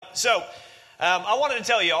I wanted to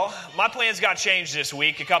tell y'all, my plans got changed this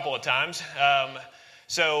week a couple of times.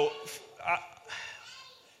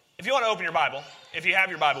 If you want to open your Bible, if you have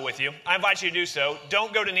your Bible with you, I invite you to do so.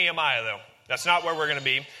 Don't go to Nehemiah, though. That's not where we're going to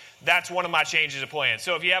be. That's one of my changes of plans.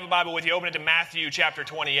 So if you have a Bible with you, open it to Matthew chapter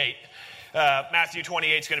 28. Matthew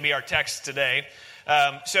 28 is going to be our text today.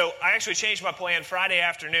 So I actually changed my plan Friday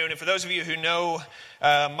afternoon. And for those of you who know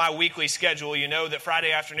my weekly schedule, you know that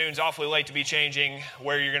Friday afternoon is awfully late to be changing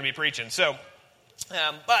where you're going to be preaching.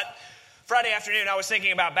 But Friday afternoon I was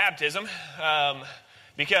thinking about baptism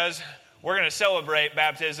because we're going to celebrate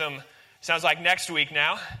baptism, sounds like next week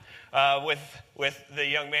now, with the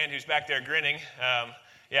young man who's back there grinning.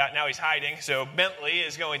 Now he's hiding. So Bentley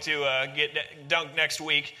is going to get dunked next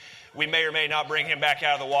week. We may or may not bring him back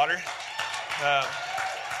out of the water.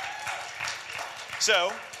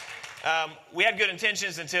 We had good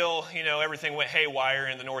intentions until, everything went haywire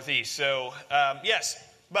in the Northeast. Yes,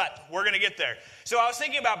 but we're going to get there. So I was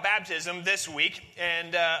thinking about baptism this week,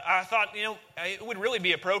 and I thought, it would really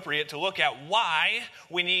be appropriate to look at why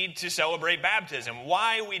we need to celebrate baptism,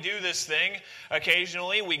 why we do this thing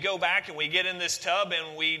occasionally. We go back and we get in this tub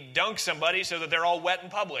and we dunk somebody so that they're all wet in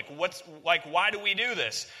public. Why do we do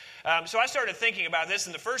this? So I started thinking about this.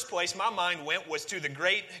 In the first place, my mind was to the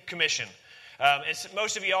Great Commission.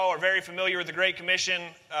 Most of y'all are very familiar with the Great Commission.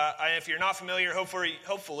 If you're not familiar,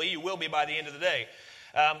 hopefully you will be by the end of the day.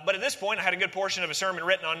 But at this point, I had a good portion of a sermon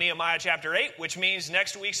written on Nehemiah chapter 8, which means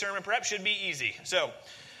next week's sermon prep should be easy.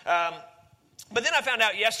 But then I found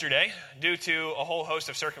out yesterday, due to a whole host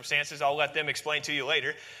of circumstances, I'll let them explain to you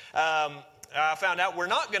later, I found out we're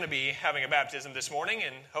not going to be having a baptism this morning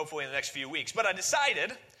and hopefully in the next few weeks. But I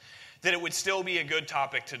decided that it would still be a good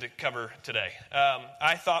topic to cover today.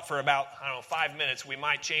 I thought for about, 5 minutes, we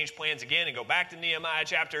might change plans again and go back to Nehemiah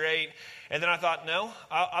chapter 8. And then I thought, no,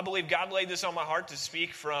 I believe God laid this on my heart to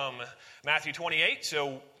speak from Matthew 28.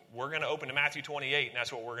 So we're going to open to Matthew 28, and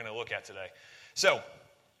that's what we're going to look at today.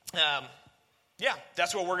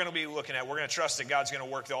 That's what we're going to be looking at. We're going to trust that God's going to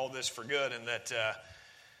work all this for good and that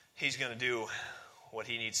He's going to do what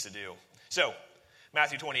He needs to do. So,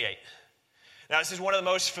 Matthew 28. Now, this is one of the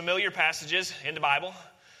most familiar passages in the Bible,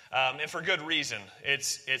 and for good reason.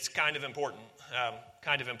 It's kind of important.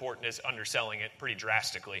 Kind of important is underselling it pretty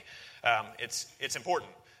drastically. It's important,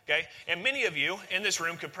 okay? And many of you in this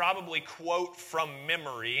room could probably quote from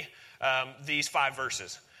memory these 5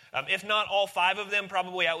 verses. If not all 5 of them,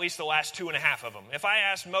 probably at least the last 2.5 of them. If I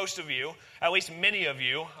asked most of you, at least many of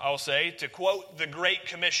you, I'll say, to quote the Great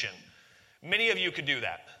Commission, many of you could do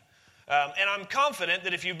that. And I'm confident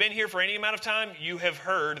that if you've been here for any amount of time, you have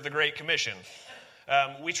heard the Great Commission.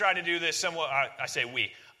 We try to do this somewhat,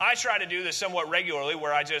 I try to do this somewhat regularly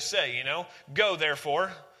where I just say, go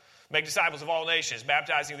therefore, make disciples of all nations,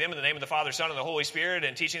 baptizing them in the name of the Father, Son, and the Holy Spirit,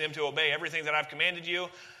 and teaching them to obey everything that I've commanded you.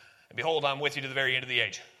 And behold, I'm with you to the very end of the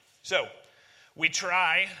age. So,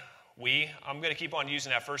 I'm going to keep on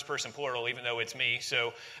using that first person plural even though it's me.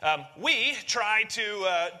 So we try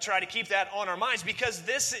to keep that on our minds because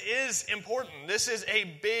this is important. This is a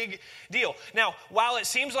big deal. Now, while it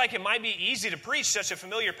seems like it might be easy to preach such a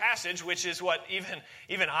familiar passage, which is what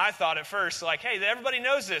even I thought at first, like, hey, everybody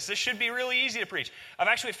knows this. This should be really easy to preach. I've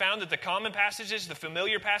actually found that the common passages, the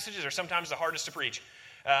familiar passages, are sometimes the hardest to preach.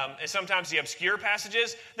 And sometimes the obscure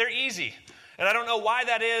passages, they're easy. And I don't know why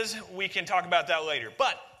that is. We can talk about that later.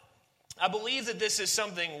 But I believe that this is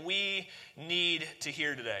something we need to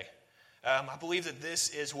hear today. I believe that this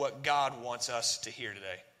is what God wants us to hear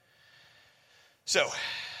today. So,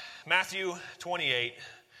 Matthew 28,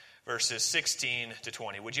 verses 16 to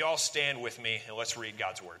 20. Would you all stand with me and let's read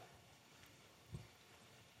God's word.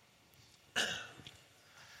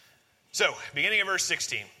 So, beginning of verse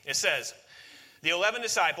 16, it says, "The 11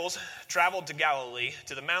 disciples traveled to Galilee,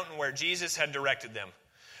 to the mountain where Jesus had directed them.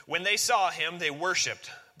 When they saw him, they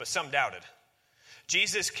worshipped, but some doubted.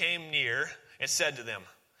 Jesus came near and said to them,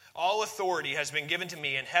 'All authority has been given to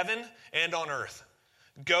me in heaven and on earth.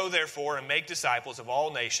 Go therefore and make disciples of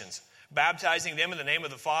all nations, baptizing them in the name of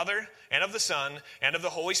the Father and of the Son and of the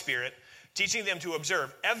Holy Spirit, teaching them to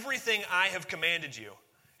observe everything I have commanded you.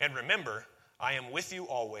 And remember, I am with you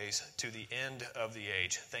always to the end of the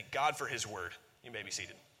age.'" Thank God for His word. You may be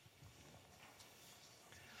seated.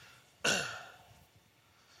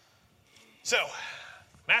 So,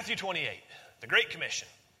 Matthew 28, the Great Commission.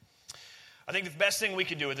 I think the best thing we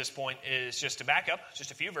could do at this point is just to back up just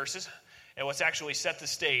a few verses and let's actually set the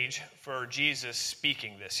stage for Jesus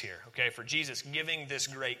speaking this here, okay? For Jesus giving this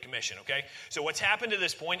Great Commission, okay? So what's happened to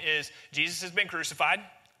this point is Jesus has been crucified,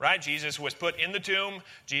 right? Jesus was put in the tomb.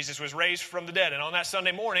 Jesus was raised from the dead. And on that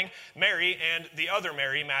Sunday morning, Mary and the other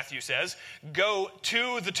Mary, Matthew says, go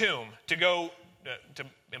to the tomb to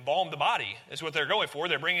embalm the body is what they're going for.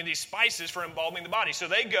 They're bringing these spices for embalming the body. So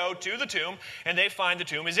they go to the tomb, and they find the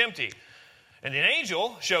tomb is empty. And an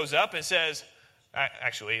angel shows up and says,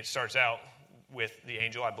 actually, it starts out with the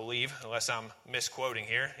angel, I believe, unless I'm misquoting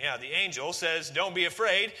here. Yeah, the angel says, don't be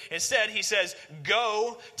afraid. Instead, he says,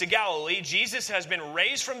 go to Galilee. Jesus has been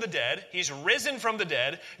raised from the dead. He's risen from the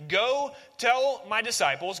dead. Go tell my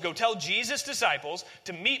disciples, go tell Jesus' disciples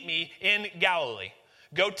to meet me in Galilee.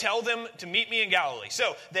 Go tell them to meet me in Galilee.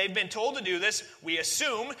 So they've been told to do this. We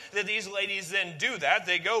assume that these ladies then do that.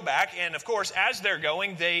 They go back, and of course, as they're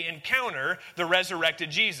going, they encounter the resurrected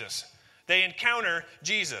Jesus. They encounter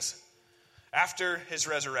Jesus after his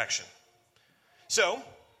resurrection. So,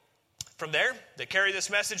 from there, they carry this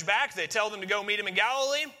message back. They tell them to go meet him in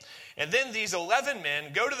Galilee. And then these 11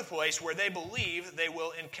 men go to the place where they believe they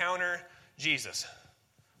will encounter Jesus.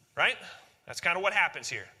 Right? That's kind of what happens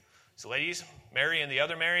here. So ladies, Mary and the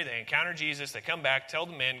other Mary, they encounter Jesus. They come back, tell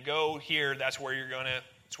the men, go here. That's where you're going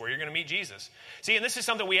to meet Jesus. See, and this is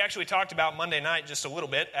something we actually talked about Monday night just a little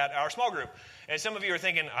bit at our small group. And some of you are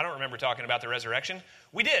thinking, I don't remember talking about the resurrection.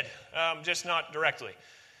 We did, just not directly.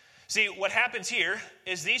 See, what happens here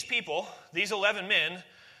is these people, these 11 men,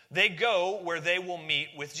 they go where they will meet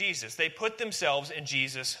with Jesus. They put themselves in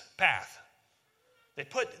Jesus' path. They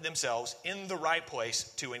put themselves in the right place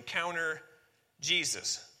to encounter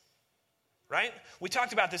Jesus. Right? We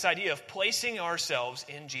talked about this idea of placing ourselves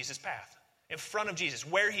in Jesus' path, in front of Jesus,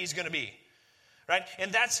 where he's going to be. Right?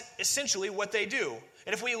 And that's essentially what they do.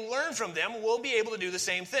 And if we learn from them, we'll be able to do the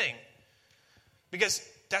same thing. Because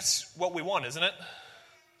that's what we want, isn't it?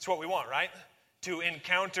 It's what we want, right? To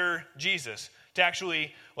encounter Jesus, to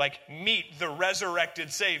actually meet the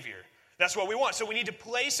resurrected Savior. That's what we want. So we need to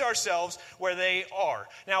place ourselves where they are.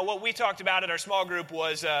 Now, what we talked about at our small group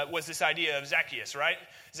was this idea of Zacchaeus, right?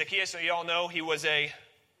 Zacchaeus, so you all know, he was a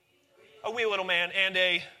wee little man, and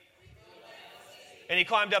he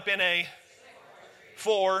climbed up in a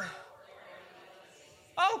four.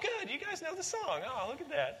 Oh, good. You guys know the song. Oh, look at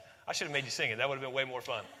that. I should have made you sing it. That would have been way more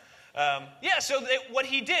fun. What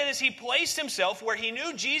he did is he placed himself where he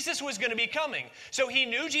knew Jesus was going to be coming. So he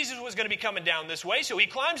knew Jesus was going to be coming down this way. So he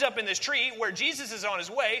climbs up in this tree where Jesus is on his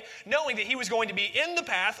way, knowing that he was going to be in the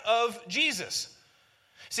path of Jesus.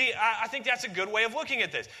 See, I think that's a good way of looking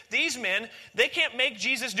at this. These men, they can't make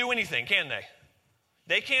Jesus do anything, can they?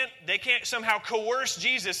 They can't somehow coerce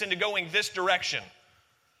Jesus into going this direction.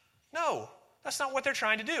 No. That's not what they're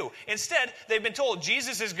trying to do. Instead, they've been told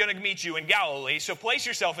Jesus is going to meet you in Galilee, so place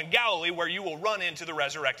yourself in Galilee where you will run into the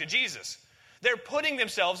resurrected Jesus. They're putting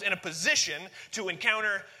themselves in a position to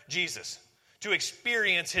encounter Jesus, to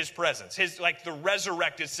experience his presence, the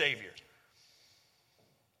resurrected Savior.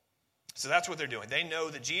 So that's what they're doing. They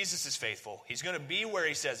know that Jesus is faithful. He's going to be where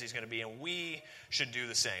he says he's going to be, and we should do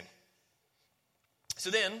the same.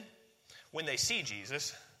 So then, when they see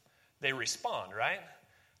Jesus, they respond, right?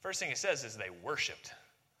 First thing it says is they worshiped.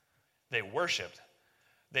 They worshiped.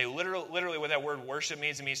 They literally what that word worship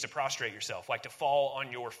means, it means to prostrate yourself, like to fall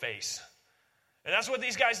on your face. And that's what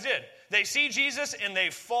these guys did. They see Jesus and they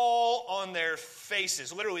fall on their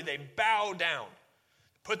faces. Literally, they bow down,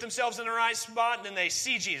 put themselves in the right spot, and then they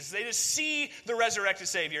see Jesus. They just see the resurrected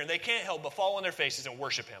Savior, and they can't help but fall on their faces and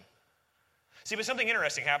worship him. See, but something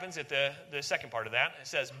interesting happens at the second part of that. It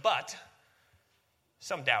says, but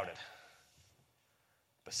some doubted.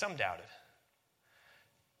 But some doubted.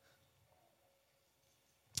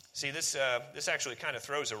 See, this actually kind of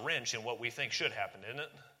throws a wrench in what we think should happen, isn't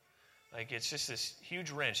it? It's just this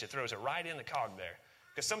huge wrench. It throws it right in the cog there.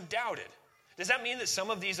 Because some doubted. Does that mean that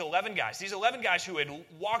some of these 11 guys who had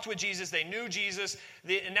walked with Jesus, they knew Jesus,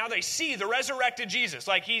 and now they see the resurrected Jesus,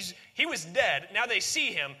 he was dead, now they see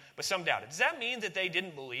him, but some doubted. Does that mean that they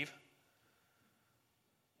didn't believe?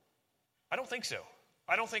 I don't think so.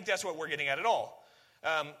 I don't think that's what we're getting at all.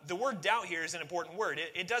 The word doubt here is an important word.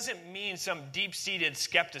 It doesn't mean some deep-seated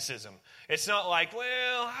skepticism. It's not like,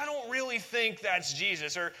 well, I don't really think that's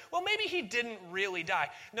Jesus, or, well, maybe he didn't really die.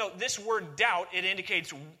 No, this word doubt, it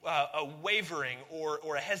indicates a wavering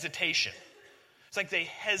or a hesitation. It's like they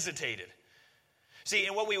hesitated. See,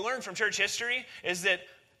 and what we learn from church history is that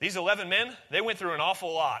these 11 men, they went through an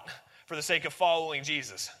awful lot for the sake of following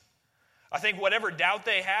Jesus. I think whatever doubt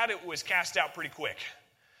they had, it was cast out pretty quick.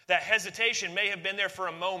 That hesitation may have been there for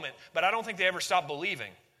a moment, but I don't think they ever stopped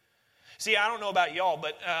believing. See, I don't know about y'all,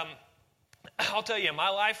 but I'll tell you, in my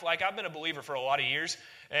life, I've been a believer for a lot of years,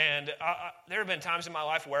 and there have been times in my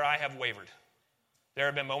life where I have wavered. There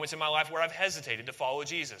have been moments in my life where I've hesitated to follow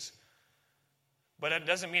Jesus. But that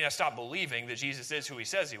doesn't mean I stopped believing that Jesus is who he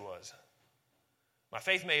says he was. My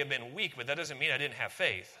faith may have been weak, but that doesn't mean I didn't have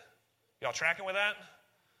faith. Y'all tracking with that?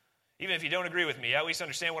 Even if you don't agree with me, you at least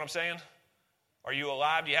understand what I'm saying? Are you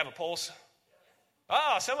alive? Do you have a pulse?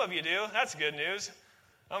 Oh, some of you do. That's good news.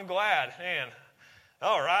 I'm glad. Man.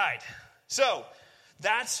 All right. So,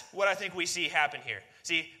 that's what I think we see happen here.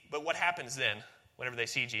 See, but what happens then, whenever they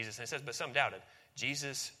see Jesus? And it says, but some doubted.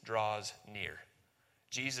 Jesus draws near.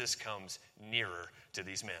 Jesus comes nearer to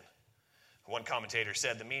these men. One commentator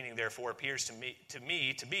said, the meaning, therefore, appears to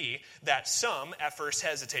me to be that some at first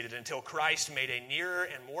hesitated until Christ made a nearer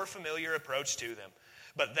and more familiar approach to them.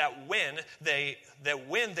 But that when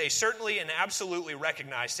they certainly and absolutely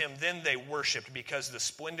recognized him, then they worshiped because the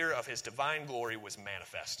splendor of his divine glory was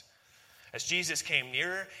manifest. As Jesus came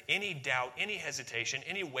nearer, any doubt, any hesitation,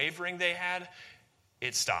 any wavering they had,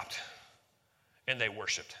 it stopped. And they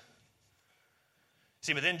worshiped.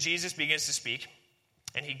 See, but then Jesus begins to speak,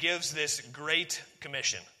 and he gives this great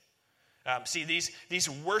commission. See, these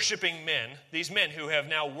worshiping men, these men who have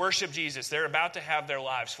now worshiped Jesus, they're about to have their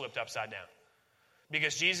lives flipped upside down.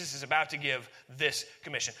 Because Jesus is about to give this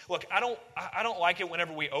commission. Look, I don't like it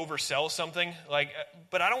whenever we oversell something,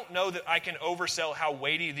 but I don't know that I can oversell how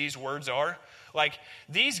weighty these words are. Like,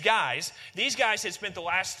 these guys had spent the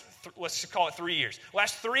last, let's call it 3 years.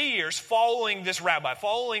 Last 3 years following this rabbi,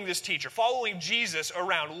 following this teacher, following Jesus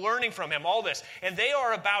around, learning from him, all this. And they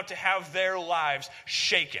are about to have their lives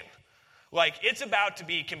shaken. Like, it's about to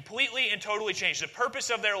be completely and totally changed. The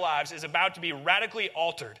purpose of their lives is about to be radically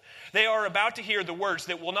altered. They are about to hear the words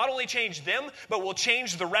that will not only change them, but will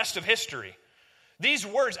change the rest of history. These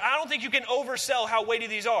words, I don't think you can oversell how weighty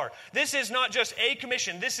these are. This is not just a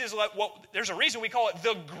commission. This is there's a reason we call it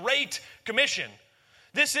the Great Commission.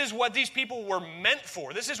 This is what these people were meant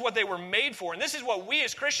for. This is what they were made for. And this is what we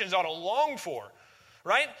as Christians ought to long for,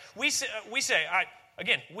 right? We say,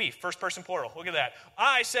 again, we, first person plural, look at that.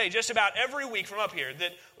 I say just about every week from up here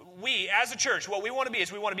that we, as a church, what we want to be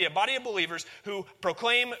is we want to be a body of believers who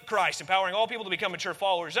proclaim Christ, empowering all people to become mature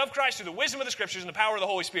followers of Christ through the wisdom of the Scriptures and the power of the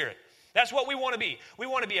Holy Spirit. That's what we want to be. We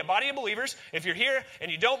want to be a body of believers. If you're here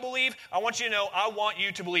and you don't believe, I want you to know I want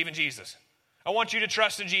you to believe in Jesus. I want you to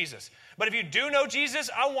trust in Jesus. But if you do know Jesus,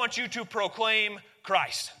 I want you to proclaim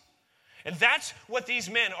Christ. And that's what these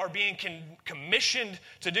men are being commissioned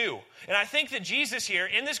to do. And I think that Jesus here,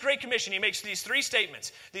 in this Great Commission, he makes these three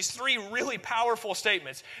statements, these three really powerful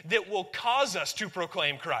statements that will cause us to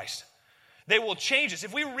proclaim Christ. They will change us.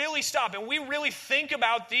 If we really stop and we really think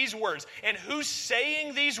about these words and who's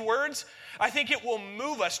saying these words, I think it will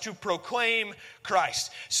move us to proclaim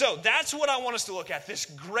Christ. So that's what I want us to look at, this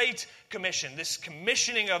Great Commission, this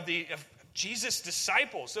commissioning of Jesus'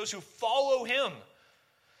 disciples, those who follow him.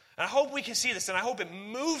 And I hope we can see this, and I hope it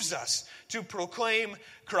moves us to proclaim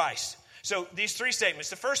Christ. So these three statements.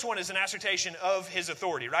 The first one is an assertion of his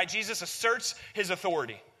authority, right? Jesus asserts his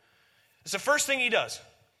authority. It's the first thing he does.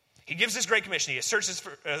 He gives this great commission. He asserts his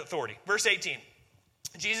authority. Verse 18.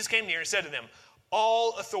 Jesus came near and said to them,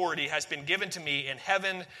 all authority has been given to me in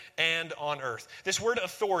heaven and on earth. This word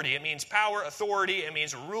authority, it means power, authority. It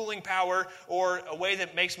means ruling power, or a way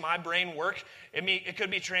that makes my brain work. It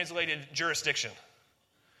could be translated jurisdiction.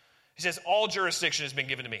 He says, all jurisdiction has been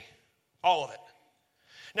given to me. All of it.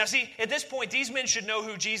 Now see, at this point, these men should know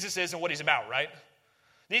who Jesus is and what he's about, right?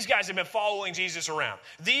 These guys have been following Jesus around.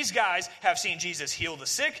 These guys have seen Jesus heal the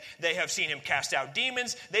sick. They have seen him cast out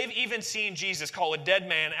demons. They've even seen Jesus call a dead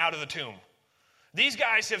man out of the tomb. These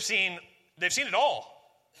guys they've seen it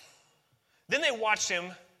all. Then they watched him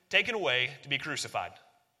taken away to be crucified.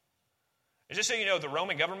 And just so you know, the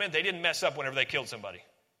Roman government, they didn't mess up whenever they killed somebody.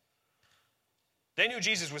 They knew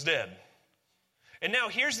Jesus was dead. And now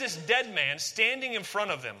here's this dead man standing in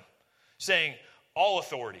front of them saying, all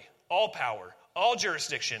authority, all power, all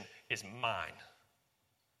jurisdiction is mine.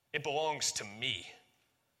 It belongs to me.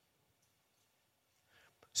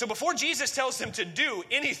 So before Jesus tells them to do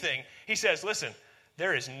anything, he says, listen,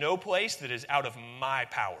 there is no place that is out of my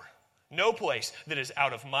power. No place that is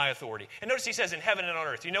out of my authority. And notice he says in heaven and on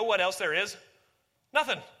earth. You know what else there is?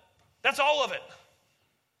 Nothing. That's all of it.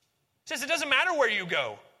 He says it doesn't matter where you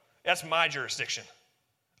go. That's my jurisdiction.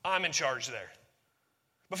 I'm in charge there.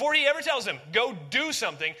 Before he ever tells them, go do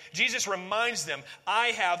something, Jesus reminds them, I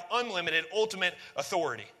have unlimited, ultimate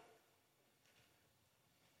authority.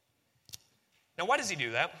 Now, why does he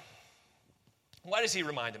do that? Why does he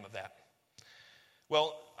remind them of that?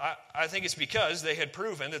 Well, I think it's because they had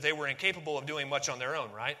proven that they were incapable of doing much on their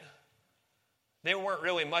own, right? They weren't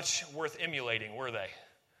really much worth emulating, were they?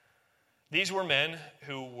 These were men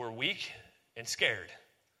who were weak and scared.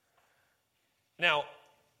 Now,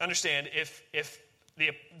 understand, if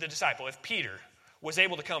the disciple, if Peter was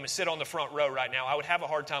able to come and sit on the front row right now, I would have a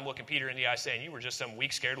hard time looking Peter in the eye saying, you were just some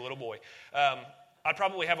weak, scared little boy. I'd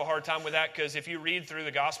probably have a hard time with that because if you read through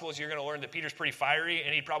the Gospels, you're going to learn that Peter's pretty fiery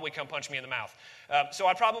and he'd probably come punch me in the mouth. So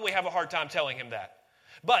I'd probably have a hard time telling him that.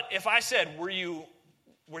 But if I said,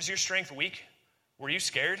 was your strength weak? Were you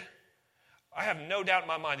scared? I have no doubt in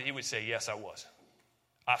my mind that he would say, yes, I was.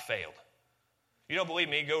 I failed. You don't believe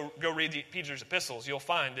me? Go read Peter's epistles. You'll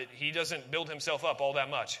find that he doesn't build himself up all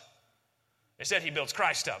that much. Instead, he builds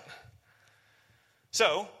Christ up.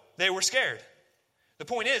 So they were scared. The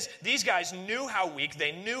point is, these guys knew how weak,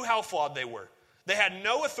 they knew how flawed they were. They had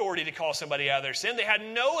no authority to call somebody out of their sin. They had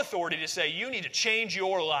no authority to say, you need to change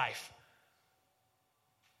your life.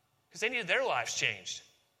 Because they needed their lives changed.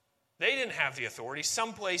 They didn't have the authority.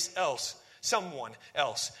 Someone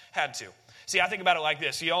else had to. See, I think about it like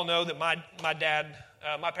this. You all know that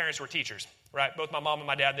my parents were teachers, right? Both my mom and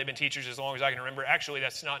my dad, they've been teachers as long as I can remember. Actually,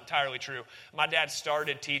 that's not entirely true. My dad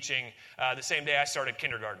started teaching the same day I started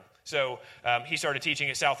kindergarten. So he started teaching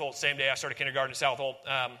at South Holt the same day I started kindergarten at South Holt.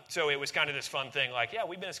 So it was kind of this fun thing like, yeah,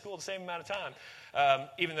 we've been at school the same amount of time,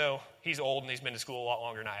 even though he's old and he's been to school a lot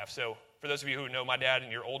longer than I have. So for those of you who know my dad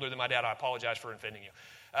and you're older than my dad, I apologize for offending you.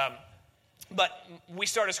 But we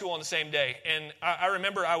started school on the same day. And I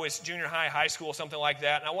remember I was junior high, high school, something like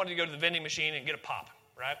that, and I wanted to go to the vending machine and get a pop,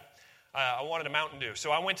 right? I wanted a Mountain Dew.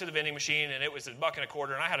 So I went to the vending machine, and it was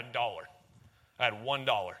 $1.25, and I had $1. I had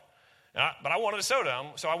 $1. But I wanted a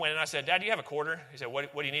soda, so I went and I said, Dad, do you have a quarter? He said,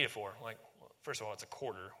 what do you need it for? I'm like, well, first of all, it's a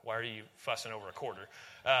quarter. Why are you fussing over a quarter?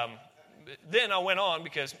 Then I went on,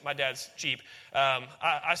 because my dad's cheap.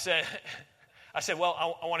 I said,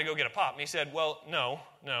 well, I want to go get a pop. And he said, well, no.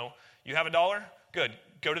 You have $1? Good.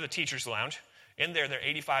 Go to the teacher's lounge. In there, they're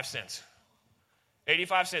 85 cents.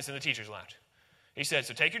 85 cents in the teacher's lounge. He said,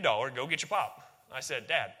 so take your $1, go get your pop. I said,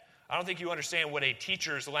 Dad, I don't think you understand what a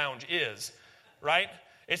teacher's lounge is, right?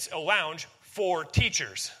 It's a lounge for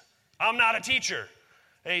teachers. I'm not a teacher.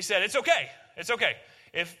 And he said, it's okay.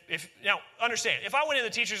 Now, understand, if I went in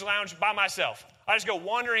the teacher's lounge by myself, I just go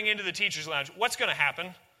wandering into the teacher's lounge, what's going to happen?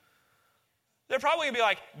 They're probably going to be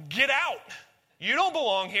like, get out. You don't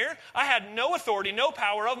belong here. I had no authority, no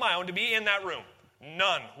power of my own to be in that room.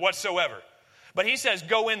 None whatsoever. But he says,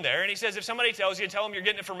 go in there. And he says, if somebody tells you, tell them you're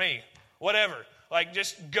getting it for me. Whatever. Like,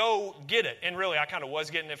 just go get it. And really, I kind of was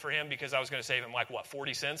getting it for him because I was going to save him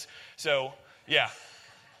 40 cents? So, yeah,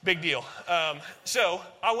 big deal. So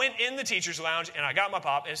I went in the teacher's lounge and I got my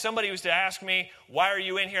pop. And somebody was to ask me, why are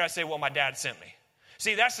you in here? I say, well, my dad sent me.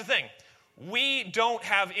 See, that's the thing. We don't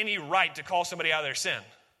have any right to call somebody out of their sin.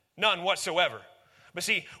 None whatsoever. But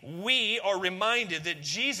see, we are reminded that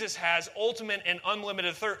Jesus has ultimate and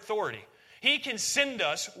unlimited authority. He can send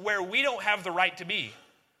us where we don't have the right to be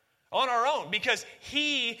on our own because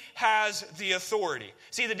he has the authority.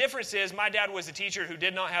 See, the difference is my dad was a teacher who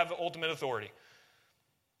did not have ultimate authority.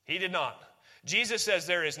 He did not. Jesus says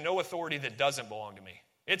there is no authority that doesn't belong to me.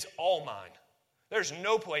 It's all mine. There's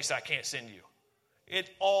no place I can't send you. It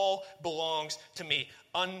all belongs to me.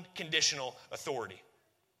 Unconditional authority.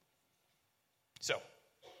 So,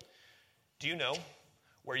 do you know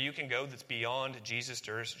where you can go that's beyond Jesus'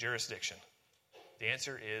 jurisdiction? The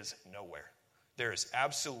answer is nowhere. There is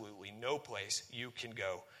absolutely no place you can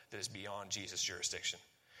go that is beyond Jesus' jurisdiction.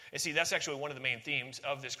 And see, that's actually one of the main themes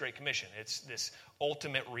of this Great Commission. It's this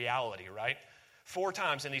ultimate reality, right? 4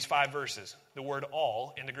 times in these 5 verses, the word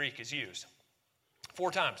all in the Greek is used.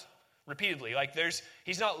 4 times, repeatedly.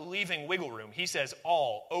 He's not leaving wiggle room. He says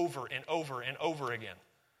all over and over and over again.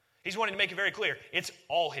 He's wanting to make it very clear. It's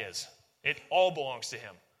all his. It all belongs to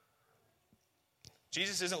him.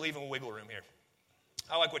 Jesus isn't leaving wiggle room here.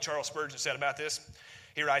 I like what Charles Spurgeon said about this.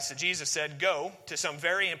 He writes that Jesus said, go to some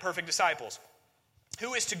very imperfect disciples.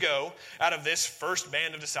 Who is to go out of this first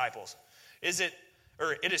band of disciples? It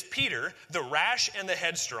is Peter, the rash and the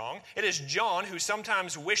headstrong. It is John, who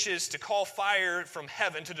sometimes wishes to call fire from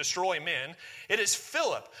heaven to destroy men. It is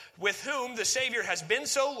Philip, with whom the Savior has been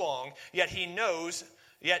so long, yet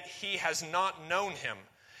he has not known him.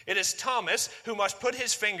 It is Thomas, who must put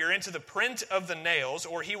his finger into the print of the nails,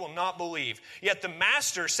 or he will not believe. Yet the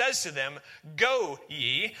Master says to them, go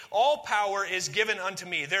ye, all power is given unto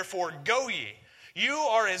me, therefore go ye. You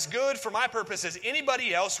are as good for my purpose as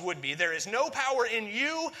anybody else would be. There is no power in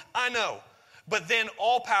you, I know, but then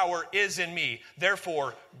all power is in me,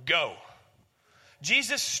 therefore go.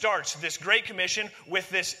 Jesus starts this Great Commission with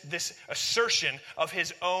this assertion of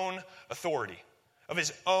his own authority, of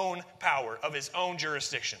his own power, of his own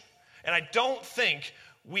jurisdiction. And I don't think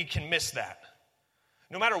we can miss that.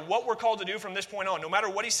 No matter what we're called to do from this point on, no matter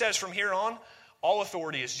what he says from here on, all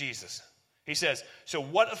authority is Jesus. He says, so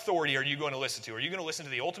what authority are you going to listen to? Are you going to listen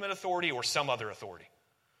to the ultimate authority or some other authority?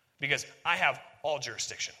 Because I have all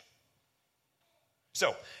jurisdiction.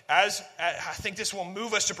 So, I think this will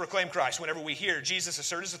move us to proclaim Christ whenever we hear Jesus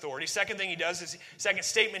assert his authority. Second thing he does is, second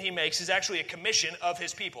statement he makes is actually a commission of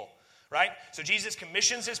his people, right? So Jesus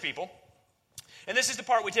commissions his people. And this is the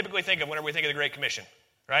part we typically think of whenever we think of the Great Commission,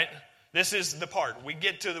 right? This is the part. We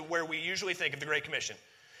get to where we usually think of the Great Commission.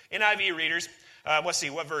 NIV readers, let's see,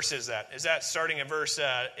 what verse is that? Is that starting at verse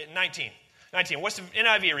 19? 19. What's the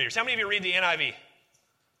NIV readers? How many of you read the NIV?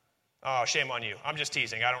 Oh, shame on you. I'm just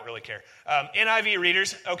teasing. I don't really care. NIV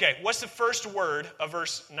readers, okay, what's the first word of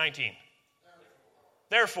verse 19?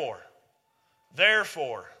 Therefore.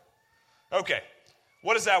 Therefore. Okay,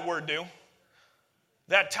 what does that word do?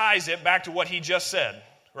 That ties it back to what he just said,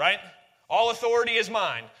 right? All authority is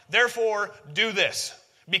mine. Therefore, do this.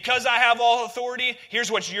 Because I have all authority, here's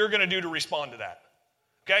what you're going to do to respond to that.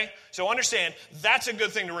 Okay? So understand, that's a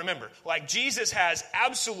good thing to remember. Like, Jesus has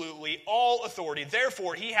absolutely all authority.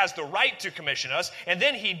 Therefore, he has the right to commission us. And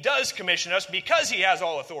then he does commission us because he has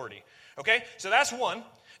all authority. Okay? So that's one.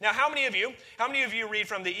 Now, how many of you read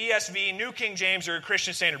from the ESV, New King James, or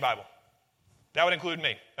Christian Standard Bible? That would include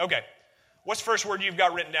me. Okay. What's the first word you've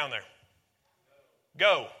got written down there?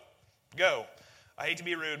 Go. Go. I hate to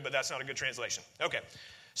be rude, but that's not a good translation. Okay.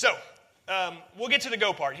 So, we'll get to the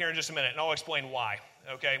go part here in just a minute, and I'll explain why.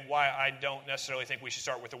 Okay, why I don't necessarily think we should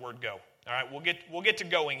start with the word go. All right, we'll get to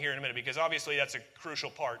going here in a minute, because obviously that's a crucial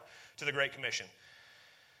part to the Great Commission.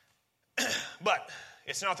 But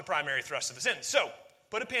it's not the primary thrust of the sentence. So,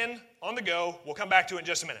 put a pin on the go. We'll come back to it in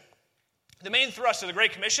just a minute. The main thrust of the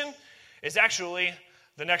Great Commission is actually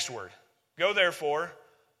the next word. Go therefore,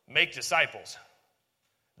 make disciples.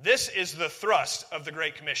 This is the thrust of the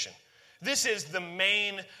Great Commission. This is the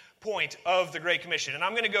main point of the Great Commission. And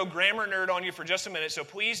I'm going to go grammar nerd on you for just a minute, so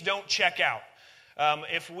please don't check out.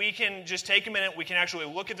 If we can just take a minute, we can actually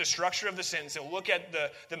look at the structure of the sentence and look at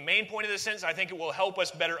the main point of the sentence. I think it will help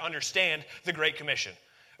us better understand the Great Commission.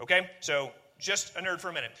 Okay? So, just a nerd for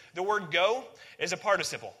a minute. The word go is a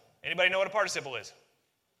participle. Anybody know what a participle is?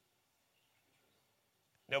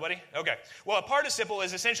 Nobody? Okay. Well, a participle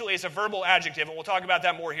is essentially, it's a verbal adjective, and we'll talk about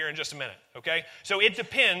that more here in just a minute. Okay? So it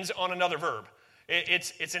depends on another verb.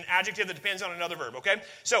 It's an adjective that depends on another verb, okay?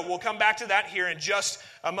 So we'll come back to that here in just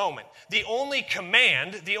a moment. The only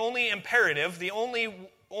command, the only imperative, the only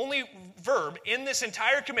verb in this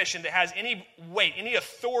entire commission that has any weight, any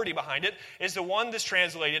authority behind it, is the one that's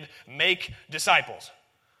translated, make disciples.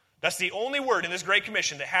 That's the only word in this Great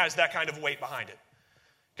Commission that has that kind of weight behind it,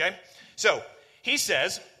 okay? So he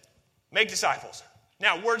says, make disciples.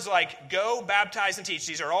 Now, words like go, baptize, and teach,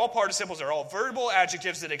 these are all participles, they're all verbal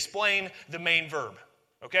adjectives that explain the main verb.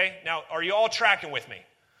 Okay? Now, are you all tracking with me?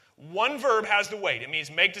 One verb has the weight. It means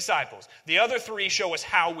make disciples. The other three show us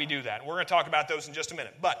how we do that. And we're going to talk about those in just a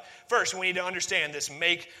minute. But first, we need to understand this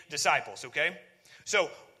make disciples, okay? So,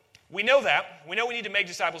 we know that. We know we need to make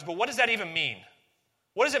disciples, but what does that even mean?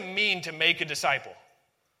 What does it mean to make a disciple?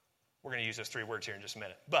 We're going to use those three words here in just a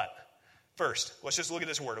minute. But first, let's just look at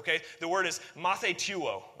this word, okay? The word is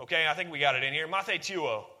mathetuo, okay? I think we got it in here.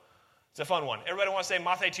 Mathetuo. It's a fun one. Everybody want to say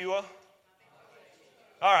mathetuo?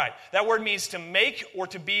 All right. That word means to make or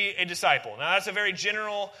to be a disciple. Now, that's a very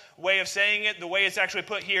general way of saying it. The way it's actually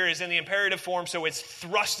put here is in the imperative form, so it's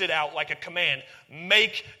thrusted out like a command.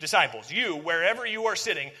 Make disciples. You, wherever you are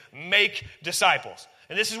sitting, make disciples.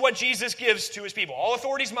 And this is what Jesus gives to his people. All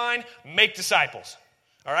authority is mine, make disciples.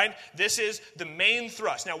 All right? This is the main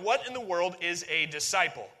thrust. Now, what in the world is a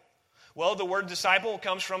disciple? Well, the word disciple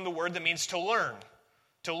comes from the word that means to learn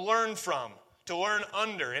from, to learn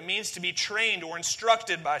under. It means to be trained or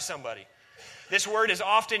instructed by somebody. This word is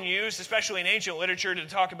often used, especially in ancient literature, to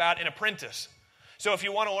talk about an apprentice. So if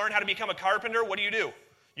you want to learn how to become a carpenter, what do?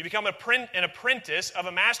 You become an apprentice of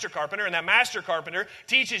a master carpenter, and that master carpenter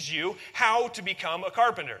teaches you how to become a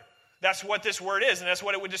carpenter. That's what this word is, and that's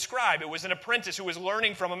what it would describe. It was an apprentice who was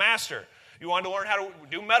learning from a master. You wanted to learn how to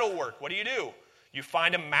do metal work. What do? You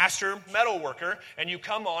find a master metal worker, and you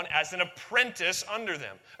come on as an apprentice under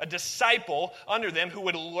them, a disciple under them who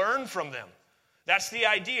would learn from them. That's the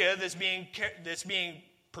idea that's being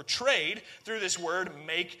portrayed through this word,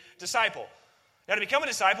 make disciple. Now, to become a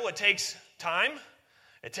disciple, it takes time,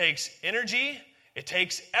 it takes energy, it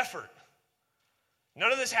takes effort.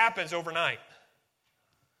 None of this happens overnight.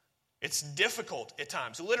 It's difficult at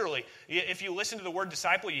times. Literally, if you listen to the word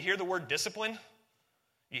disciple, you hear the word discipline.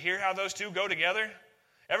 You hear how those two go together?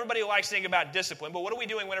 Everybody likes to think about discipline, but what are we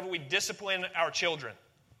doing whenever we discipline our children?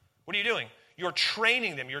 What are you doing? You're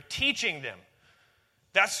training them. You're teaching them.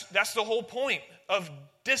 That's the whole point of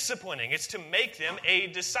disciplining. It's to make them a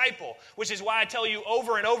disciple, which is why I tell you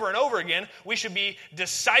over and over and over again, we should be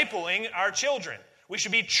discipling our children. We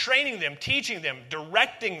should be training them, teaching them,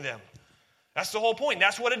 directing them. That's the whole point.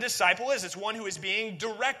 That's what a disciple is. It's one who is being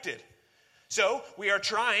directed. So we are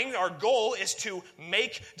trying, our goal is to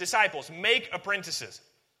make disciples, make apprentices.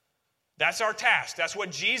 That's our task. That's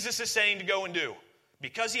what Jesus is saying to go and do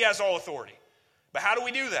because he has all authority. But how do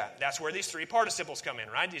we do that? That's where these three participles come in,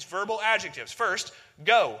 right? These verbal adjectives. First,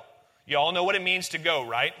 go. You all know what it means to go,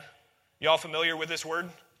 right? You all familiar with this word?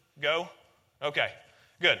 Go? Okay,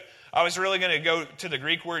 good. I was really going to go to the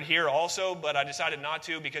Greek word here also, but I decided not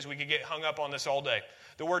to because we could get hung up on this all day.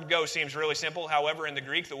 The word go seems really simple. However, in the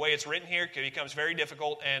Greek, the way it's written here, it becomes very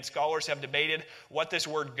difficult, and scholars have debated what this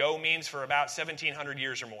word go means for about 1,700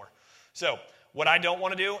 years or more. So, what I don't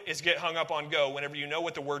want to do is get hung up on go whenever you know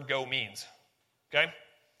what the word go means. Okay?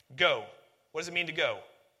 Go. What does it mean to go?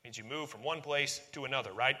 It means you move from one place to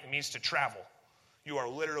another, right? It means to travel. You are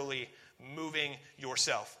literally moving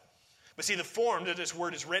yourself. But see, the form that this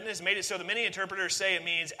word is written has made it so that many interpreters say it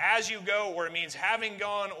means as you go, or it means having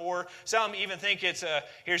gone, or some even think it's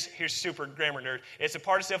here's super grammar nerd. It's a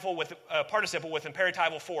participle with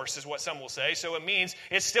imperatival force is what some will say. So it means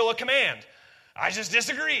it's still a command. I just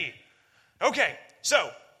disagree. Okay, so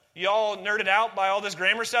you all nerded out by all this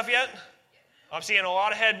grammar stuff yet? I'm seeing a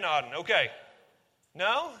lot of head nodding. Okay.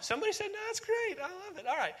 No? Somebody said, no, that's great. I love it.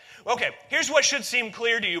 All right. Okay, here's what should seem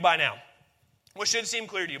clear to you by now. What should seem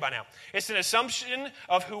clear to you by now? It's an assumption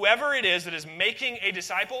of whoever it is that is making a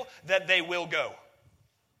disciple that they will go.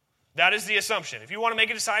 That is the assumption. If you want to make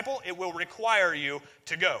a disciple, it will require you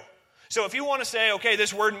to go. So if you want to say, okay,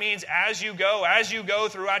 this word means as you go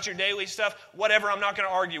throughout your daily stuff, whatever, I'm not going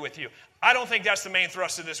to argue with you. I don't think that's the main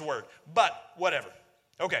thrust of this word, but whatever.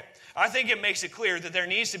 Okay, I think it makes it clear that there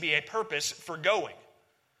needs to be a purpose for going.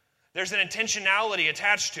 There's an intentionality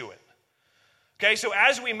attached to it. Okay, so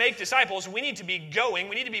as we make disciples, we need to be going,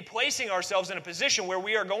 we need to be placing ourselves in a position where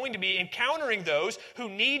we are going to be encountering those who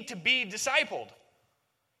need to be discipled.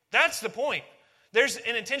 That's the point. There's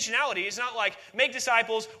an intentionality. It's not like make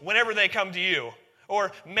disciples whenever they come to you,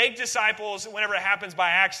 or make disciples whenever it happens by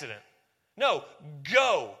accident. No,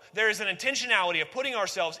 go. There is an intentionality of putting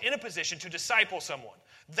ourselves in a position to disciple someone.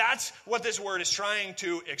 That's what this word is trying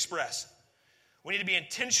to express. We need to be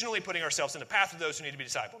intentionally putting ourselves in the path of those who need to be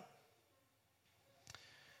discipled.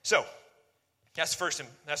 So, that's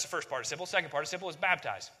the first participle. Second participle is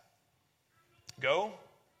baptize. Go,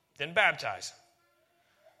 then baptize.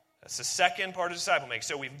 That's the second part of disciple making.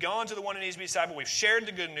 So we've gone to the one who needs to be discipled. We've shared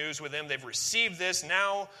the good news with them. They've received this.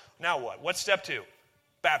 Now what? What's step 2?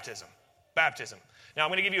 Baptism. Baptism. Now, I'm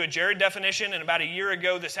going to give you a Jared definition, and about a year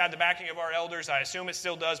ago, this had the backing of our elders. I assume it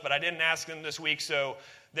still does, but I didn't ask them this week, so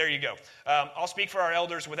there you go. I'll speak for our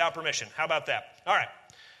elders without permission. How about that? All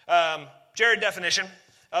right. Jared definition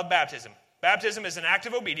of baptism. Baptism is an act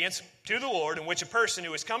of obedience to the Lord in which a person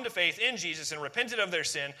who has come to faith in Jesus and repented of their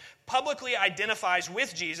sin publicly identifies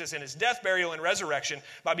with Jesus in his death, burial, and resurrection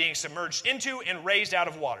by being submerged into and raised out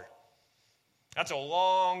of water. That's a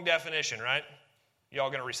long definition, right? You all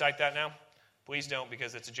going to recite that now? Please don't,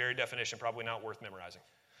 because it's a Jared definition, probably not worth memorizing.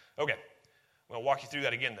 Okay, I'm going to walk you through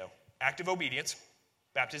that again, though. Act of obedience.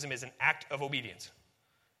 Baptism is an act of obedience.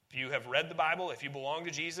 If you have read the Bible, if you belong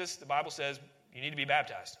to Jesus, the Bible says you need to be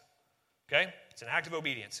baptized. Okay? It's an act of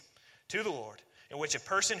obedience to the Lord, in which a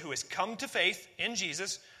person who has come to faith in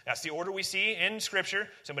Jesus, that's the order we see in Scripture.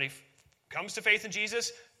 Somebody comes to faith in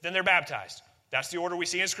Jesus, then they're baptized. That's the order we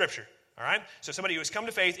see in Scripture. All right? So somebody who has come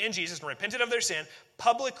to faith in Jesus and repented of their sin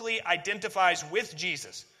publicly identifies with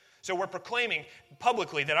Jesus. So we're proclaiming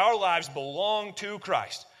publicly that our lives belong to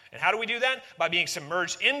Christ. And how do we do that? By being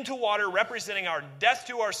submerged into water, representing our death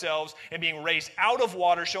to ourselves, and being raised out of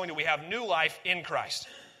water, showing that we have new life in Christ.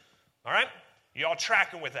 All right? You all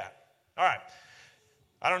tracking with that? All right.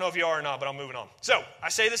 I don't know if you are or not, but I'm moving on. So, I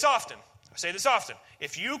say this often.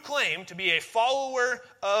 If you claim to be a follower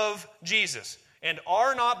of Jesus and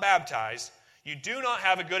are not baptized, you do not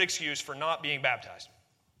have a good excuse for not being baptized.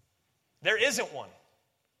 There isn't one.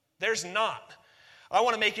 There's not. I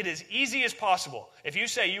want to make it as easy as possible. If you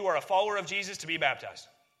say you are a follower of Jesus, to be baptized.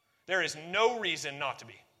 There is no reason not to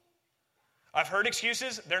be. I've heard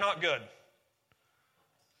excuses. They're not good.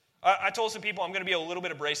 I told some people I'm going to be a little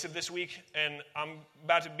bit abrasive this week, and I'm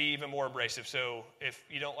about to be even more abrasive. So if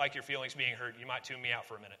you don't like your feelings being hurt, you might tune me out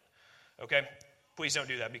for a minute. Okay? Please don't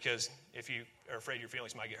do that, because if you are afraid your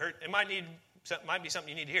feelings might get hurt, it might be something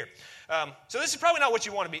you need to hear. So this is probably not what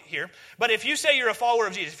you want to hear. But if you say you're a follower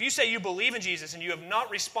of Jesus, if you say you believe in Jesus and you have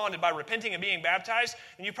not responded by repenting and being baptized,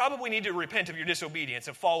 then you probably need to repent of your disobedience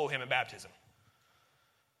and follow him in baptism.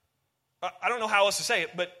 I don't know how else to say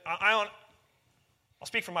it, but I'll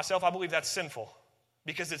speak for myself. I believe that's sinful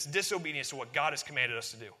because it's disobedience to what God has commanded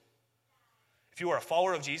us to do. If you are a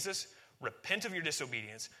follower of Jesus, repent of your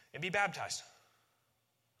disobedience and be baptized.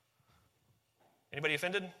 Anybody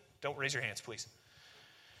offended? Don't raise your hands, please.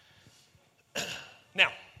 Now,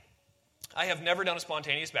 I have never done a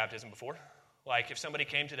spontaneous baptism before. Like if somebody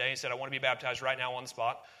came today and said, I want to be baptized right now on the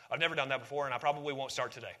spot. I've never done that before, and I probably won't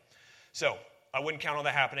start today. So I wouldn't count on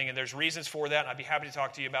that happening, and there's reasons for that, and I'd be happy to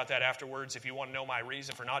talk to you about that afterwards if you want to know my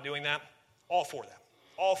reason for not doing that. All for that.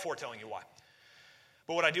 All for telling you why.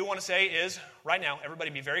 But what I do want to say is, right now, everybody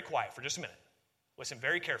be very quiet for just a minute. Listen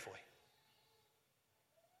very carefully.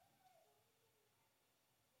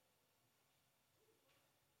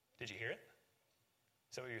 Did you hear it?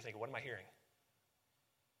 Some of you are thinking, what am I hearing?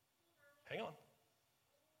 Hang on.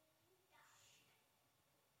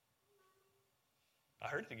 I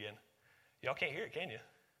heard it again. Y'all can't hear it, can you?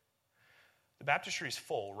 The baptistry is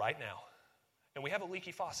full right now, and we have a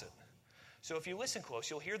leaky faucet. So if you listen close,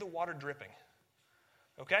 you'll hear the water dripping.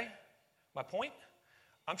 Okay? My point?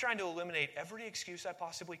 I'm trying to eliminate every excuse I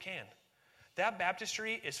possibly can. That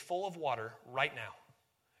baptistry is full of water right now,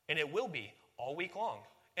 and it will be all week long,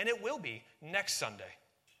 and it will be next Sunday.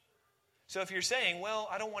 So if you're saying, well,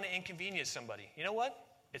 I don't want to inconvenience somebody, you know what?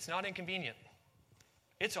 It's not inconvenient.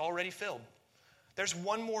 It's already filled. There's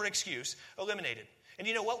one more excuse eliminated. And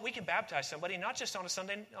you know what? We can baptize somebody not just on a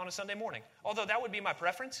Sunday morning. Although that would be my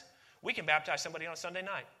preference. We can baptize somebody on a Sunday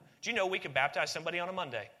night. Do you know we can baptize somebody on a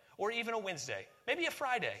Monday or even a Wednesday, maybe a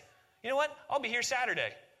Friday? You know what? I'll be here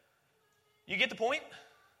Saturday. You get the point?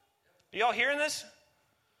 Are y'all hearing this?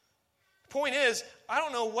 The point is, I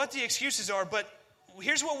don't know what the excuses are, but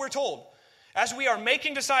here's what we're told. As we are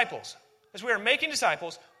making disciples,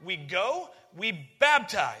 we go, we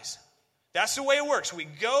baptize. That's the way it works. We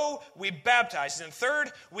go, we baptize. And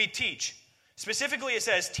third, we teach. Specifically, it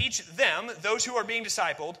says, teach them, those who are being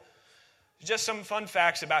discipled, just some fun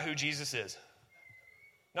facts about who Jesus is.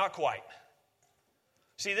 Not quite.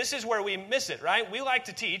 See, this is where we miss it, right? We like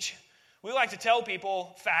to teach. We like to tell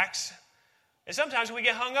people facts. And sometimes we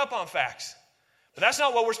get hung up on facts. But that's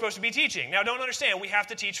not what we're supposed to be teaching. Now, don't understand, we have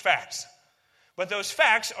to teach facts. But those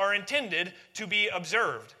facts are intended to be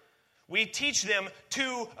observed. We teach them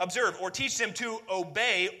to observe or teach them to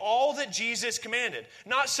obey all that Jesus commanded.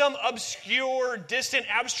 Not some obscure, distant,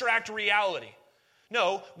 abstract reality.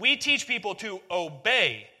 No, we teach people to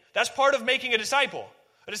obey. That's part of making a disciple.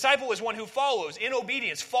 A disciple is one who follows in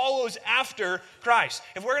obedience, follows after Christ.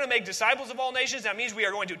 If we're going to make disciples of all nations, that means we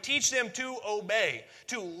are going to teach them to obey,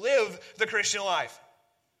 to live the Christian life.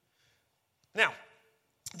 Now,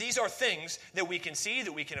 these are things that we can see,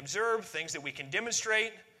 that we can observe, things that we can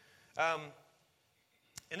demonstrate.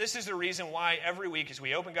 And this is the reason why every week as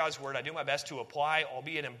we open God's Word, I do my best to apply,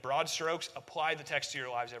 albeit in broad strokes, apply the text to your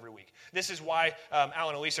lives every week. This is why Al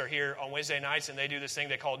and Elise are here on Wednesday nights, and they do this thing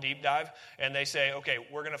they call Deep Dive, and they say, okay,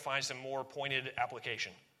 we're going to find some more pointed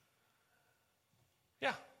application.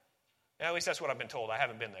 Yeah. At least that's what I've been told. I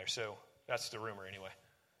haven't been there, so that's the rumor anyway.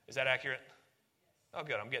 Is that accurate? Oh,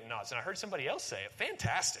 good. I'm getting nods. And I heard somebody else say it.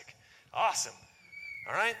 Fantastic. Awesome.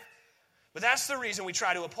 All right? But that's the reason we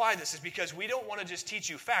try to apply this, is because we don't want to just teach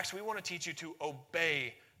you facts. We want to teach you to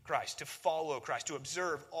obey Christ, to follow Christ, to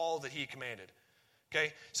observe all that He commanded.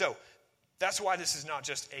 Okay? So that's why this is not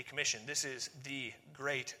just a commission. This is the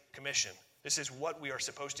Great Commission. This is what we are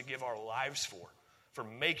supposed to give our lives for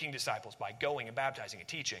making disciples by going and baptizing and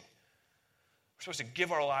teaching. We're supposed to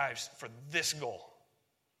give our lives for this goal.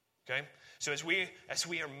 Okay? So as we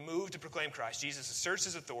are moved to proclaim Christ, Jesus asserts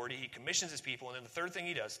His authority, He commissions His people, and then the third thing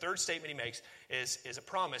He does, third statement He makes, is a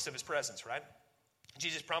promise of His presence, right?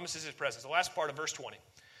 Jesus promises His presence. The last part of verse 20.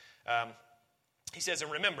 He says,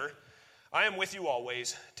 and remember, I am with you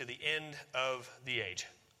always to the end of the age.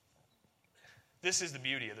 This is the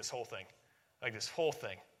beauty of this whole thing. Like this whole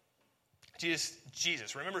thing.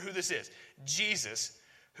 Jesus, remember who this is. Jesus,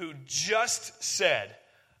 who just said,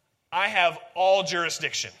 I have all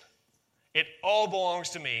jurisdiction. It all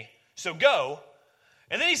belongs to me. So go.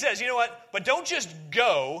 And then He says, you know what? But don't just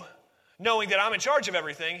go knowing that I'm in charge of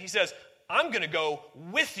everything. He says, I'm going to go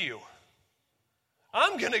with you.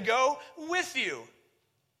 I'm going to go with you.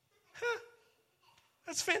 Huh.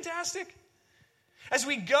 That's fantastic. As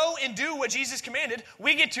we go and do what Jesus commanded,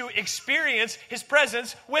 we get to experience His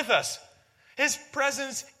presence with us. His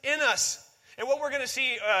presence in us. And what we're going to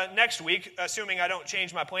see next week, assuming I don't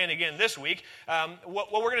change my plan again this week,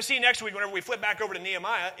 what we're going to see next week whenever we flip back over to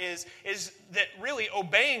Nehemiah is that really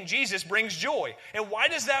obeying Jesus brings joy. And why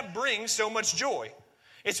does that bring so much joy?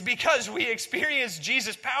 It's because we experience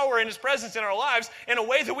Jesus' power and His presence in our lives in a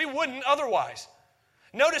way that we wouldn't otherwise.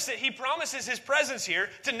 Notice that he promises his presence here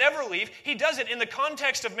to never leave. He does it in the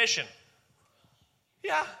context of mission.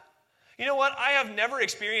 Yeah. You know what? I have never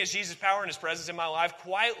experienced Jesus' power and his presence in my life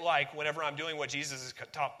quite like whenever I'm doing what Jesus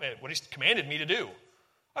has what he's commanded me to do.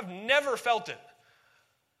 I've never felt it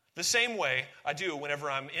the same way I do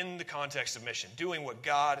whenever I'm in the context of mission, doing what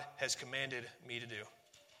God has commanded me to do.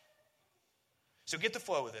 So get the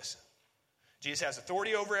flow of this. Jesus has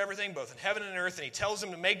authority over everything, both in heaven and earth, and he tells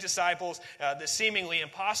them to make disciples, this seemingly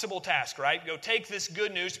impossible task, right? Go take this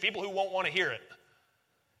good news to people who won't want to hear it.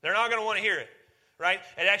 They're not going to want to hear it, right?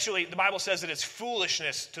 And actually, the Bible says that it's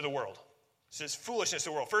foolishness to the world. It says foolishness to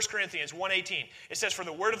the world. 1 Corinthians 1:18, it says, for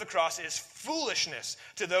the word of the cross is foolishness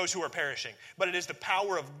to those who are perishing, but it is the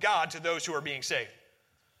power of God to those who are being saved.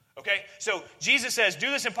 Okay? So Jesus says,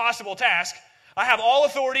 do this impossible task. I have all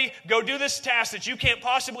authority. Go do this task that you can't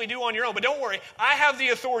possibly do on your own. But don't worry, I have the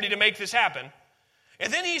authority to make this happen.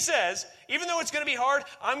 And then he says, even though it's going to be hard,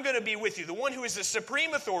 I'm going to be with you. The one who is the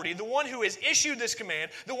supreme authority, the one who has issued this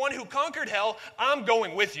command, the one who conquered hell, I'm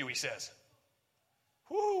going with you, he says.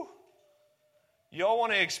 Whoo! You all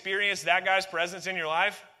want to experience that guy's presence in your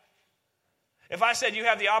life? If I said you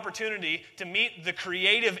have the opportunity to meet the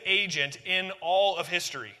creative agent in all of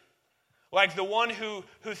history, like the one who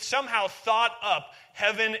somehow thought up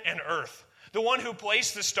heaven and earth, the one who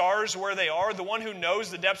placed the stars where they are, the one who knows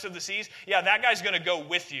the depths of the seas, yeah, that guy's going to go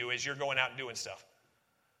with you as you're going out and doing stuff.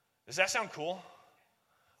 Does that sound cool?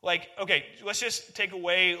 Like, okay, let's just take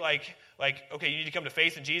away, okay, you need to come to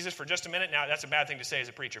faith in Jesus for just a minute. Now, that's a bad thing to say as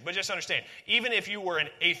a preacher. But just understand, even if you were an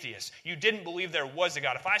atheist, you didn't believe there was a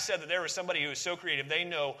God. If I said that there was somebody who is so creative, they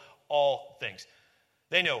know all things.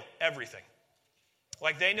 They know everything.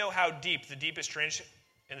 Like they know how deep the deepest trench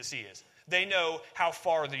in the sea is. They know how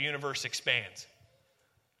far the universe expands.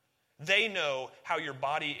 They know how your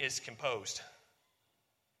body is composed.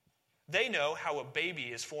 They know how a baby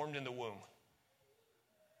is formed in the womb.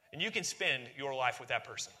 And you can spend your life with that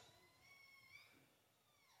person.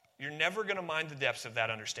 You're never going to mind the depths of that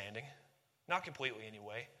understanding. Not completely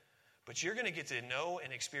anyway. But you're going to get to know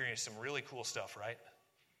and experience some really cool stuff, right?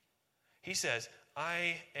 He says,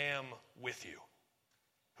 I am with you.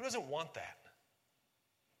 Who doesn't want that?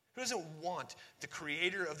 Who doesn't want the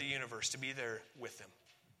creator of the universe to be there with them?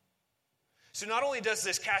 So not only does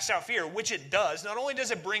this cast out fear, which it does, not only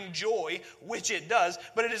does it bring joy, which it does,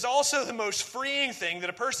 but it is also the most freeing thing that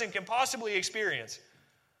a person can possibly experience.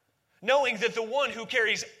 Knowing that the one who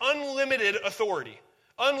carries unlimited authority,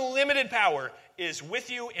 unlimited power, is with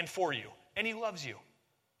you and for you, and he loves you.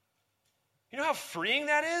 You know how freeing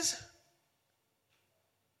that is?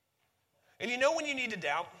 And you know when you need to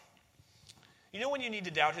doubt? You know when you need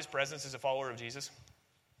to doubt his presence as a follower of Jesus?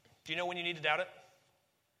 Do you know when you need to doubt it?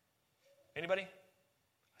 Anybody? I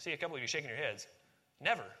see a couple of you shaking your heads.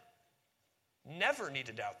 Never. Never need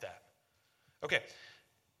to doubt that. Okay.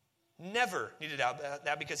 Never need to doubt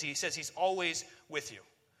that because he says he's always with you.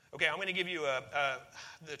 Okay, I'm going to give you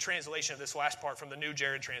the translation of this last part from the New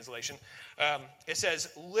Jared translation. It says,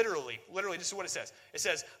 literally, this is what it says. It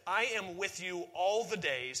says, I am with you all the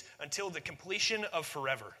days until the completion of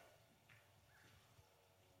forever.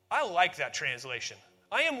 I like that translation.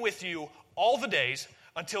 I am with you all the days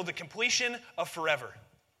until the completion of forever.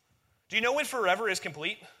 Do you know when forever is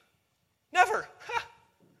complete? Never.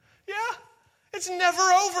 Yeah, it's never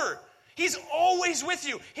over. He's always with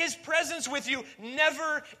you. His presence with you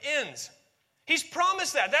never ends. He's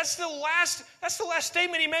promised that. That's the last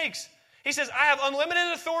statement he makes. He says, I have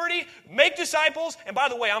unlimited authority, make disciples, and by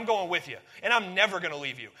the way, I'm going with you. And I'm never going to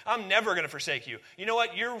leave you. I'm never going to forsake you. You know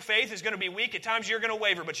what? Your faith is going to be weak. At times you're going to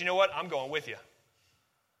waver, but you know what? I'm going with you.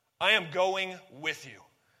 I am going with you.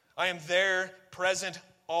 I am there, present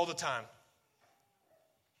all the time.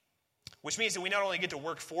 Which means that we not only get to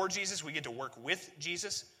work for Jesus, we get to work with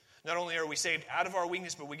Jesus. Not only are we saved out of our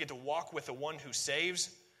weakness, but we get to walk with the one who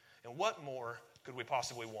saves. And what more could we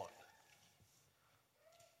possibly want?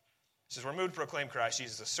 It says, we're moved to proclaim Christ.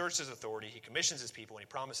 Jesus asserts his authority. He commissions his people, and he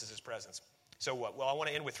promises his presence. So what? Well, I want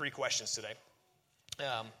to end with 3 questions today.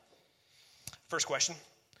 First question,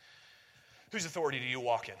 whose authority do you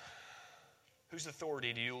walk in? Whose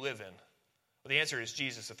authority do you live in? Well, the answer is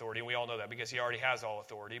Jesus' authority, and we all know that because he already has all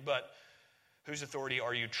authority. But whose authority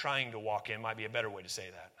are you trying to walk in might be a better way to say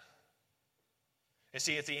that. And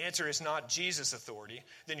see, if the answer is not Jesus' authority,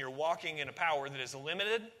 then you're walking in a power that is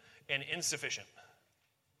limited and insufficient.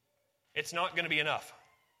 It's not going to be enough.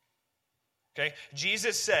 Okay?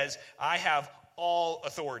 Jesus says, I have all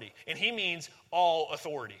authority. And he means all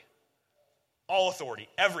authority. All authority,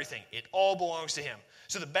 everything, it all belongs to him.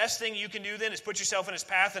 So the best thing you can do then is put yourself in his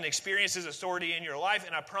path and experience his authority in your life.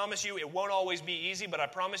 And I promise you, it won't always be easy, but I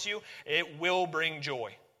promise you, it will bring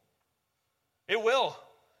joy. It will.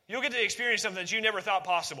 You'll get to experience something that you never thought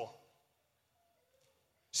possible.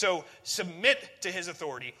 So submit to his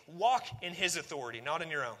authority. Walk in his authority, not in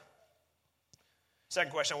your own.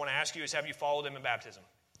 Second question I want to ask you is, have you followed him in baptism?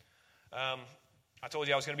 I told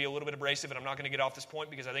you I was going to be a little bit abrasive, and I'm not going to get off this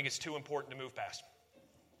point because I think it's too important to move past.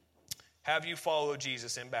 Have you followed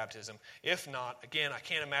Jesus in baptism? If not, again, I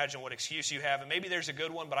can't imagine what excuse you have, and maybe there's a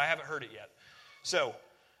good one, but I haven't heard it yet. So,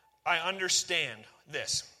 I understand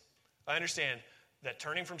this. I understand that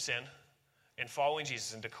turning from sin and following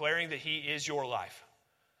Jesus and declaring that he is your life,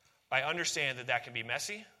 I understand that that can be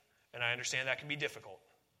messy, and I understand that can be difficult.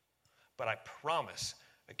 But I promise,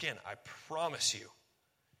 again, I promise you,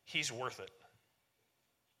 he's worth it.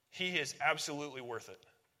 He is absolutely worth it.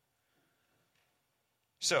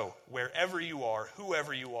 So, wherever you are,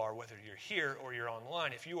 whoever you are, whether you're here or you're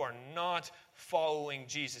online, if you are not following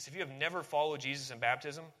Jesus, if you have never followed Jesus in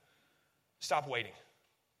baptism, stop waiting.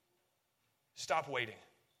 Stop waiting.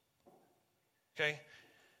 Okay?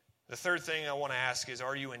 The third thing I want to ask is,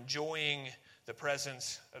 are you enjoying the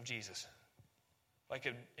presence of Jesus?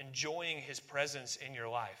 Like enjoying his presence in your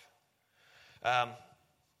life.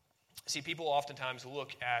 See, people oftentimes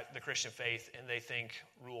look at the Christian faith and they think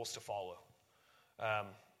rules to follow.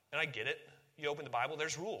 And I get it. You open the Bible,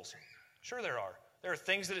 there's rules. Sure there are. There are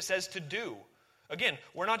things that it says to do. Again,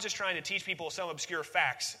 we're not just trying to teach people some obscure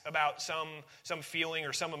facts about some feeling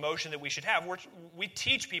or some emotion that we should have. We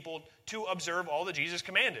teach people to observe all that Jesus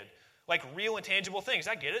commanded, like real and tangible things.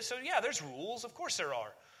 I get it. So yeah, there's rules. Of course there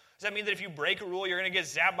are. Does that mean that if you break a rule, you're going to get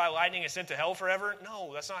zapped by lightning and sent to hell forever?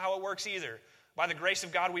 No, that's not how it works either. By the grace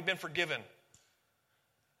of God, we've been forgiven.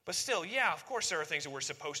 But still, yeah, of course there are things that we're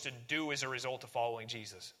supposed to do as a result of following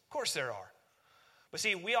Jesus. Of course there are. But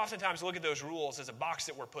see, we oftentimes look at those rules as a box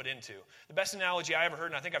that we're put into. The best analogy I ever heard,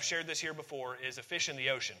 and I think I've shared this here before, is a fish in the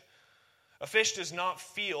ocean. A fish does not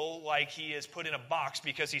feel like he is put in a box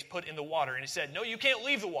because he's put in the water. And he said, no, you can't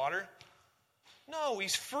leave the water. No,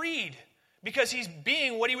 he's freed because he's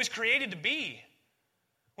being what he was created to be.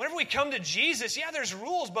 Whenever we come to Jesus, yeah, there's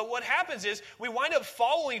rules, but what happens is we wind up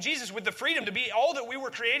following Jesus with the freedom to be all that we were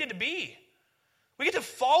created to be. We get to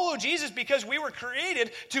follow Jesus because we were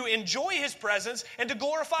created to enjoy his presence and to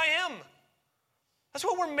glorify him. That's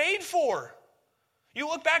what we're made for. You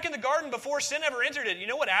look back in the garden before sin ever entered it. You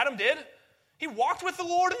know what Adam did? He walked with the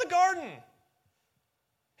Lord in the garden.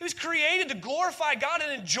 He was created to glorify God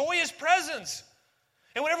and enjoy his presence.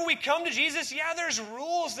 And whenever we come to Jesus, yeah, there's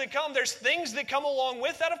rules that come. There's things that come along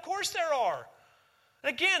with that. Of course there are.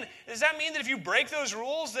 And again, does that mean that if you break those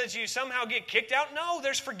rules that you somehow get kicked out? No,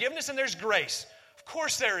 there's forgiveness and there's grace. Of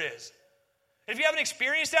course there is. And if you haven't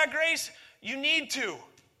experienced that grace, you need to.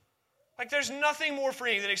 Like there's nothing more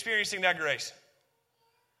freeing than experiencing that grace.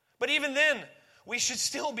 But even then, we should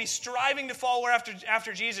still be striving to follow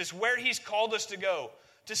after Jesus where he's called us to go.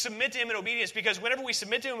 To submit to him in obedience, because whenever we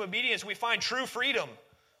submit to him in obedience, we find true freedom,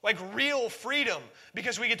 like real freedom,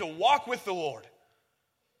 because we get to walk with the Lord.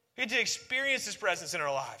 We get to experience his presence in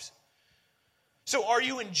our lives. So are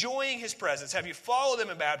you enjoying his presence? Have you followed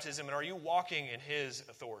him in baptism, and are you walking in his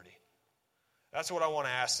authority? That's what I want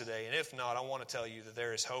to ask today, and if not, I want to tell you that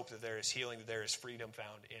there is hope, that there is healing, that there is freedom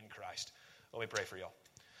found in Christ. Let me pray for y'all.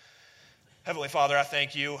 Heavenly Father, I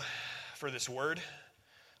thank you for this word.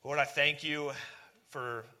 Lord, I thank you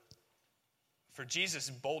for Jesus'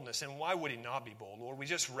 boldness. And why would he not be bold? Lord, we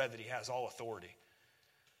just read that he has all authority.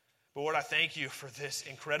 But Lord, I thank you for this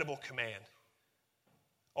incredible command,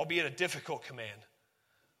 albeit a difficult command.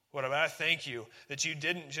 Lord, I thank you that you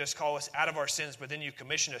didn't just call us out of our sins, but then you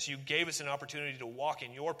commissioned us. You gave us an opportunity to walk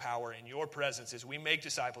in your power and your presence as we make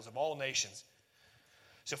disciples of all nations.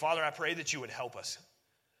 So Father, I pray that you would help us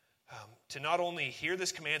to not only hear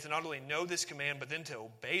this command, to not only know this command, but then to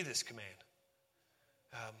obey this command.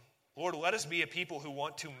 Lord, let us be a people who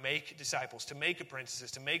want to make disciples, to make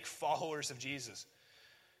apprentices, to make followers of Jesus.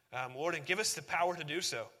 Lord, and give us the power to do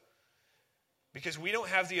so. Because we don't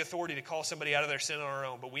have the authority to call somebody out of their sin on our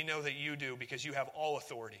own, but we know that you do because you have all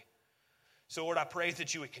authority. So, Lord, I pray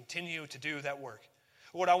that you would continue to do that work.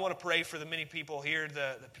 Lord, I want to pray for the many people here,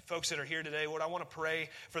 the folks that are here today. Lord, I want to pray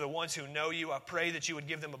for the ones who know you. I pray that you would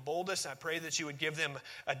give them a boldness. I pray that you would give them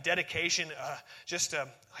a dedication,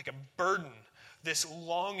 like a burden, this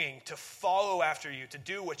longing to follow after you, to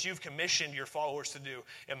do what you've commissioned your followers to do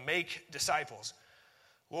and make disciples.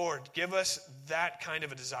 Lord, give us that kind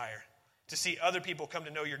of a desire to see other people come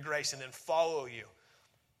to know your grace and then follow you.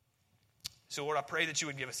 So, Lord, I pray that you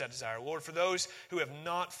would give us that desire. Lord, for those who have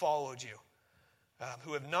not followed you,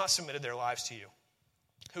 who have not submitted their lives to you,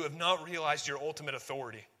 who have not realized your ultimate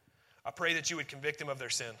authority. I pray that you would convict them of their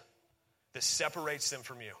sin that separates them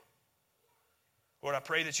from you. Lord, I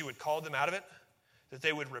pray that you would call them out of it, that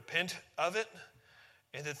they would repent of it,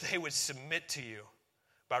 and that they would submit to you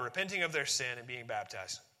by repenting of their sin and being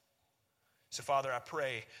baptized. So, Father, I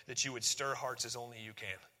pray that you would stir hearts as only you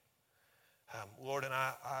can. Lord, and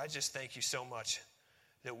I just thank you so much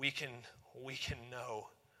that we can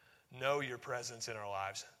know your presence in our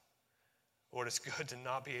lives. Lord, it's good to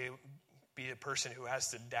not be a person who has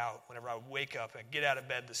to doubt whenever I wake up and get out of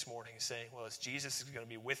bed this morning saying, well, is Jesus going to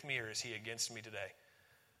be with me or is he against me today?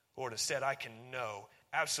 Lord, instead I can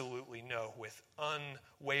absolutely know with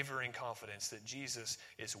unwavering confidence that Jesus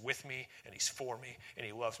is with me and he's for me and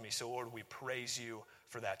he loves me. So Lord, we praise you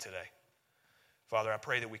for that today. Father, I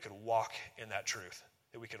pray that we could walk in that truth,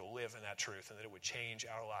 that we could live in that truth, and that it would change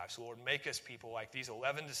our lives. Lord, make us people like these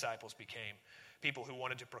 11 disciples became, people who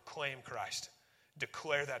wanted to proclaim Christ,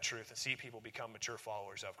 declare that truth, and see people become mature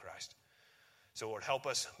followers of Christ. So Lord, help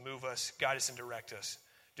us, move us, guide us, and direct us.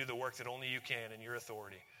 Do the work that only you can in your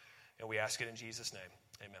authority. And we ask it in Jesus' name.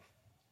 Amen.